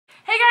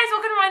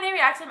Day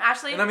Reacts. I'm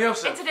Ashley. And I'm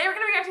Yusuf. And today we're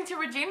going to be reacting to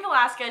Regine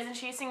Velasquez, and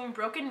she's singing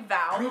Broken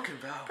Vow. Broken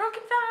Vow.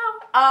 Broken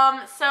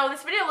Vow. So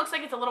this video looks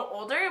like it's a little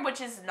older, which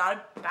is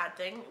not a bad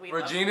thing.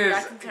 Regine is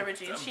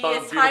Regine. She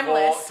is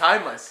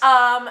timeless.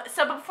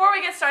 So before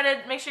we get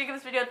started, make sure you give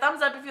this video a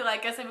thumbs up if you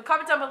like us. Leave a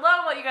comment down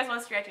below what you guys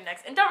want us to react to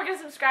next. And don't forget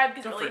to subscribe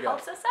because it really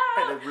helps us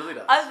out. It really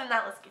does. Other than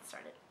that, let's get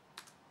started.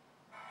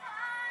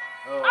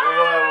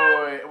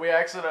 Oh, wait. We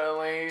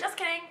accidentally... Just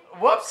kidding.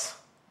 Whoops.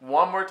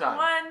 One more time.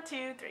 1,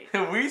 2,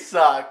 3. We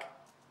suck.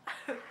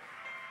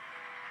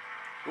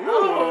 Ooh.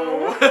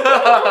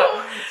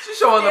 Oh. She's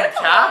showing them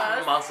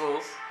calf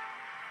muscles.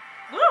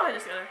 Ooh, I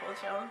just got a full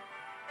show.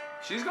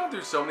 She's gone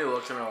through so many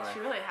looks in her life. She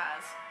really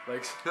has.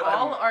 Like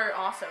all are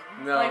awesome.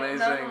 No, like, amazing.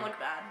 None of them look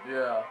bad.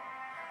 Yeah.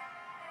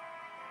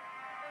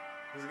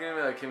 This is giving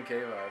me like Kim K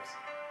vibes.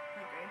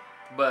 I agree.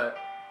 But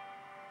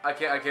I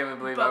can't even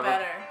believe. But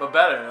better. But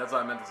better. That's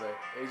what I meant to say.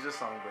 It's just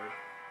Songbird.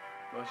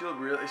 Well, she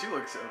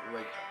looks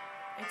like.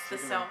 It's the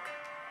silk.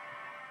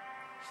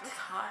 She looks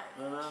hot.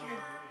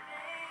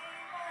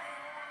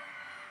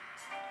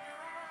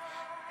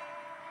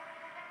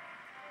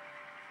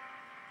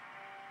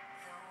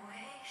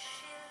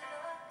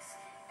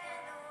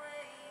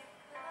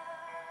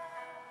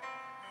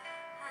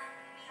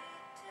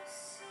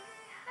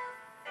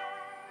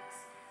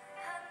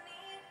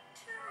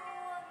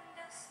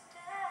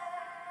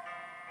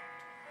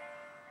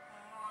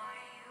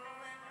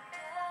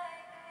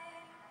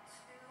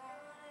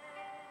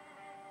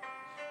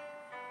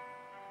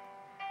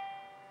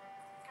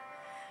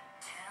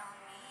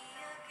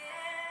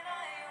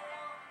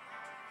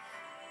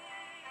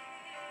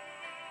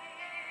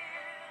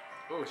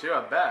 Oh, she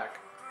got back.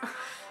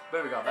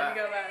 Baby got back.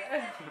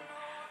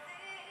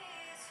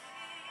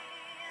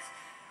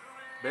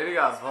 Baby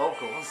got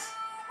vocals.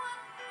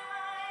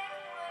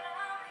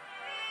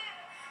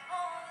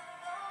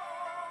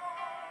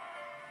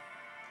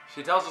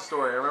 She tells a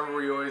story. I remember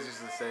we always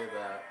used to say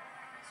that.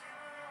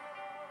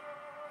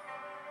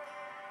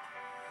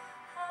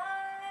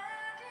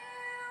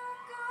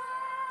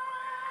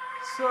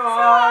 So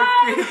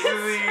I can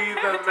see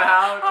the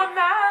mountain. A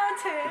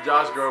mountain.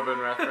 Josh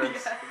Groban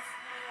reference. Yes.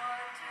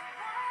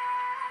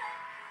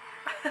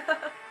 Oh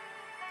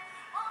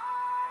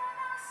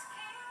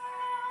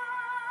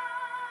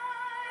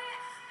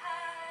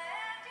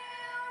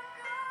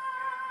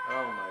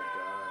my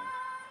god.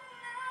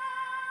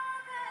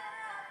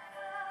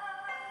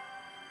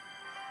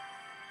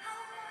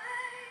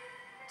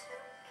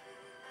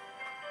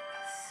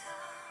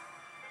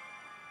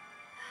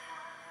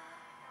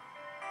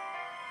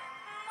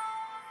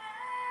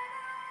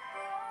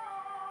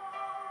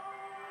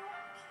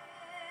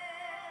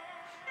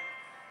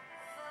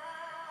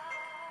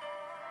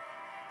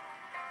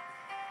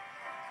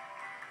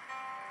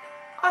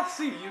 I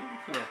see you.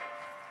 Yeah.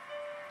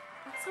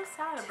 That's so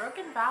sad. A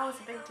broken vow is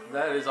a big deal.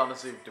 That is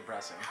honestly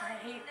depressing. I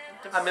hate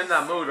divorce. I'm in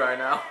that mood right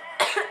now.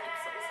 It's so sad.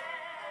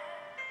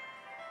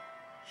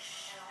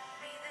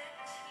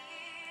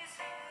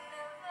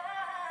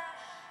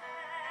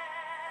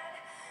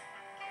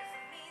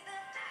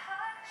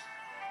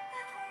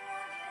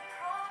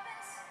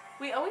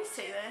 We always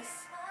say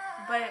this,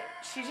 but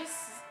she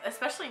just,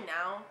 especially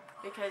now,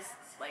 because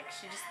like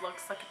she just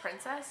looks like a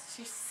princess.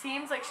 She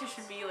seems like she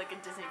should be like a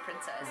Disney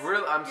princess.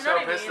 Really, I'm so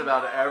pissed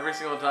about it every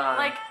single time.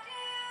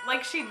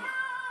 Like she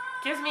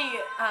gives me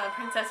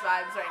princess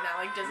vibes right now,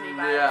 like Disney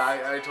vibes.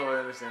 Yeah, I totally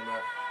understand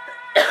that.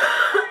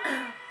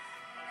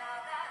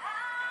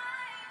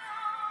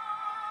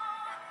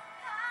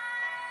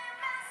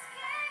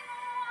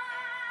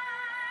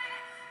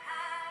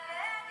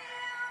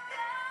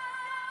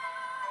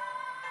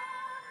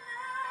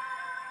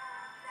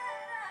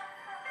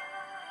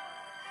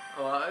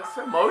 Well, it's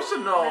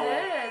emotional.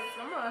 It is.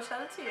 I'm gonna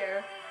shed a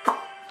tear.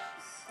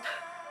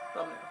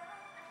 Thumbnail.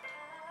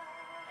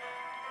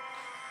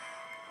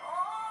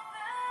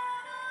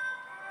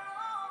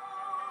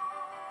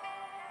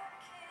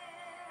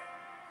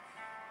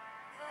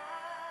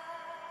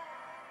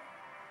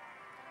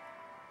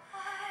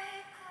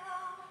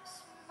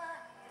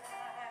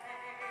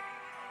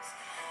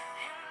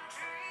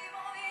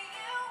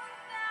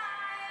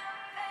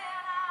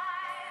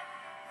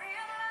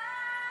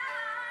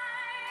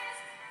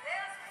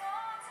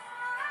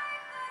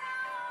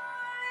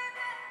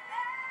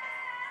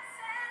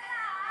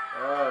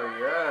 Oh,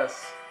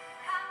 yes.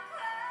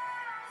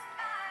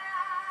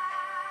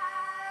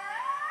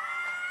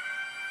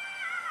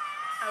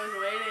 I was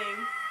waiting.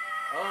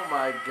 Oh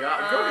my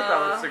god. Go get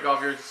that lipstick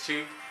off your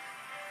cheek.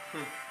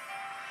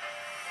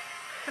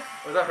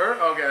 Was that her?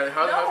 Okay. Her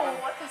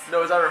husband? What the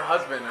No, is that her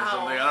husband or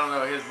something? I don't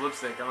know. His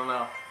lipstick. I don't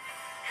know.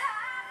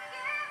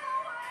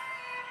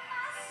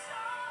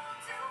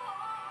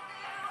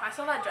 If I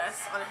saw that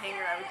dress on a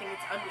hanger, I would think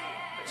it's ugly.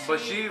 But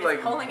she is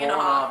like pulling it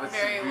off It's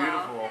very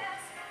beautiful. well.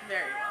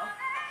 Very well.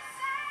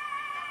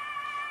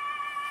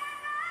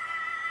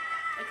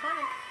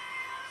 Iconic.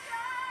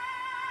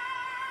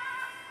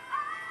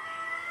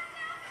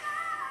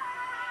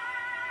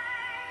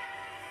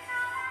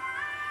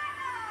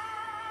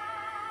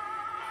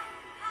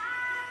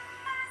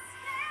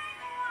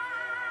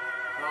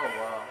 Oh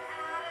wow.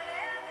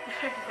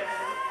 Very good.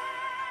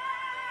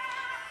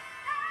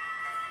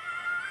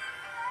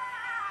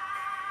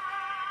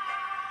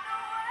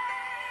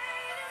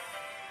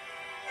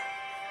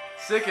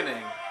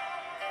 Sickening.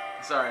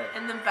 Sorry.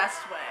 In the best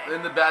way.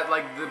 In the bad,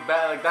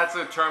 like that's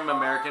a term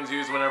Americans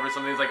use whenever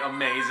something's like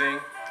amazing.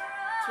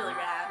 It's really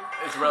rad.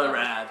 It's really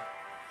rad.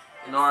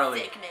 Gnarly.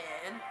 Sickening.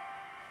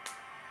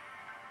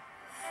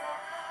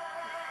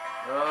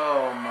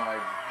 Oh my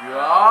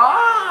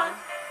god.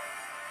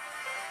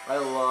 I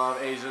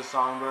love Asia's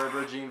songbird,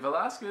 Regine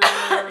Velasquez.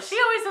 She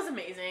always does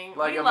amazing.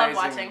 Like, we amazing. love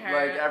watching her.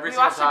 Like, every we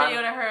single watched time. a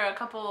video to her a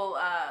couple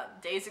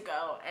days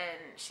ago, and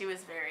she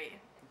was very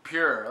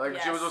pure. Like,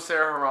 yes. she was with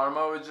Sarah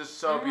Geronimo. It was just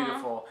so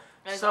beautiful.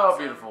 So awesome.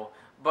 beautiful.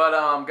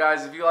 But,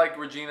 guys, if you like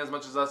Regine as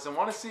much as us and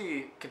want to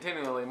see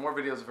continually more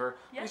videos of her,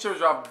 be sure to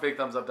drop a big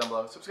thumbs up down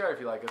below. Subscribe if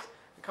you like us.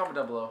 And comment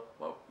down below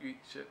what you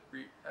should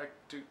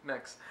react to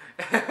next.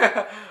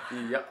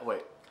 Yeah,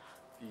 wait.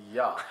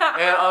 Yeah.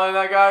 And other than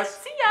that, guys,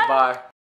 see ya. Bye.